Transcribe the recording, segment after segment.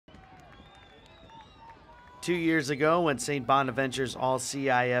2 years ago, when St. Bonaventure's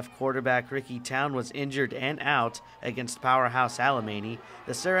all-CIF quarterback Ricky Town was injured and out against powerhouse Alemany,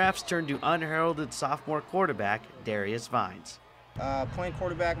 the Seraphs turned to unheralded sophomore quarterback Darius Vines. Playing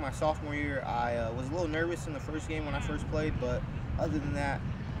quarterback my sophomore year, I was a little nervous in the first game when I first played, but other than that,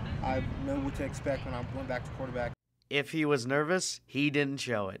 I know what to expect when I went back to quarterback. If he was nervous, he didn't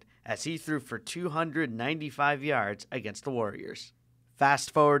show it, as he threw for 295 yards against the Warriors.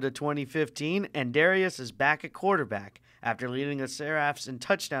 Fast forward to 2015, and Darius is back at quarterback after leading the Seraphs in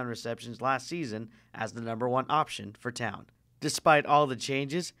touchdown receptions last season as the #1 option for Town. Despite all the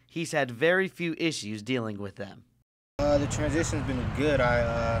changes, he's had very few issues dealing with them. The transition's been good.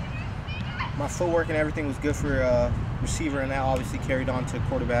 My footwork and everything was good for receiver, and that obviously carried on to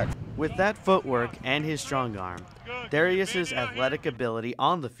quarterback. With that footwork and his strong arm, Darius's athletic ability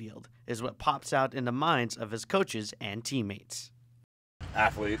on the field is what pops out in the minds of his coaches and teammates.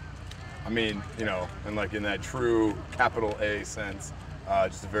 Athlete. I mean, you know, and like in that true capital A sense,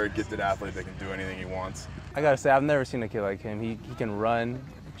 just a very gifted athlete that can do anything he wants. I gotta say, I've never seen a kid like him. He can run,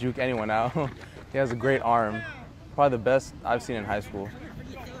 juke anyone out. He has a great arm, probably the best I've seen in high school.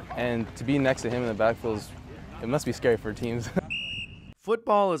 And to be next to him in the backfield, it must be scary for teams.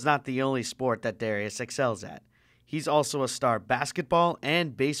 Football is not the only sport that Darius excels at. He's also a star basketball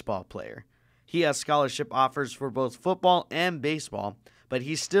and baseball player. He has scholarship offers for both football and baseball, but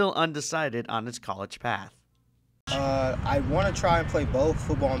he's still undecided on his college path. I want to try and play both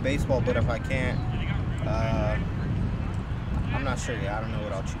football and baseball, but if I can't, I'm not sure yet. I don't know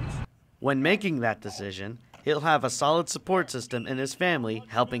what I'll choose. When making that decision, he'll have a solid support system in his family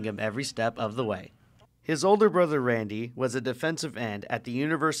helping him every step of the way. His older brother Randy was a defensive end at the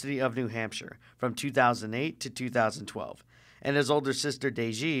University of New Hampshire from 2008 to 2012, and his older sister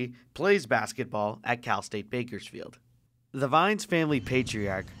Deji plays basketball at Cal State Bakersfield. The Vines family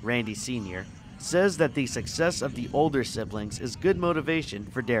patriarch, Randy Sr., says that the success of the older siblings is good motivation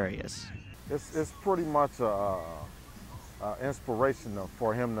for Darius. It's pretty much inspirational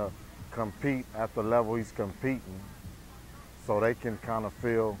for him to compete at the level he's competing, so they can kind of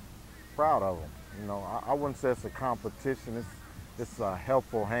feel proud of him. You know, I wouldn't say it's a competition, it's a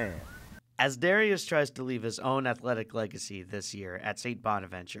helpful hand. As Darius tries to leave his own athletic legacy this year at St.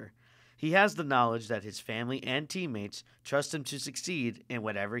 Bonaventure, he has the knowledge that his family and teammates trust him to succeed in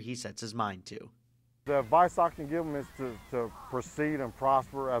whatever he sets his mind to. The advice I can give him is to proceed and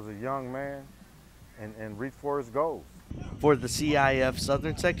prosper as a young man and reach for his goals. For the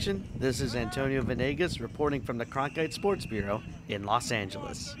CIF-SOUTHERN section, this is Antonio Venegas reporting from the Cronkite Sports Bureau in Los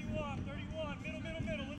Angeles.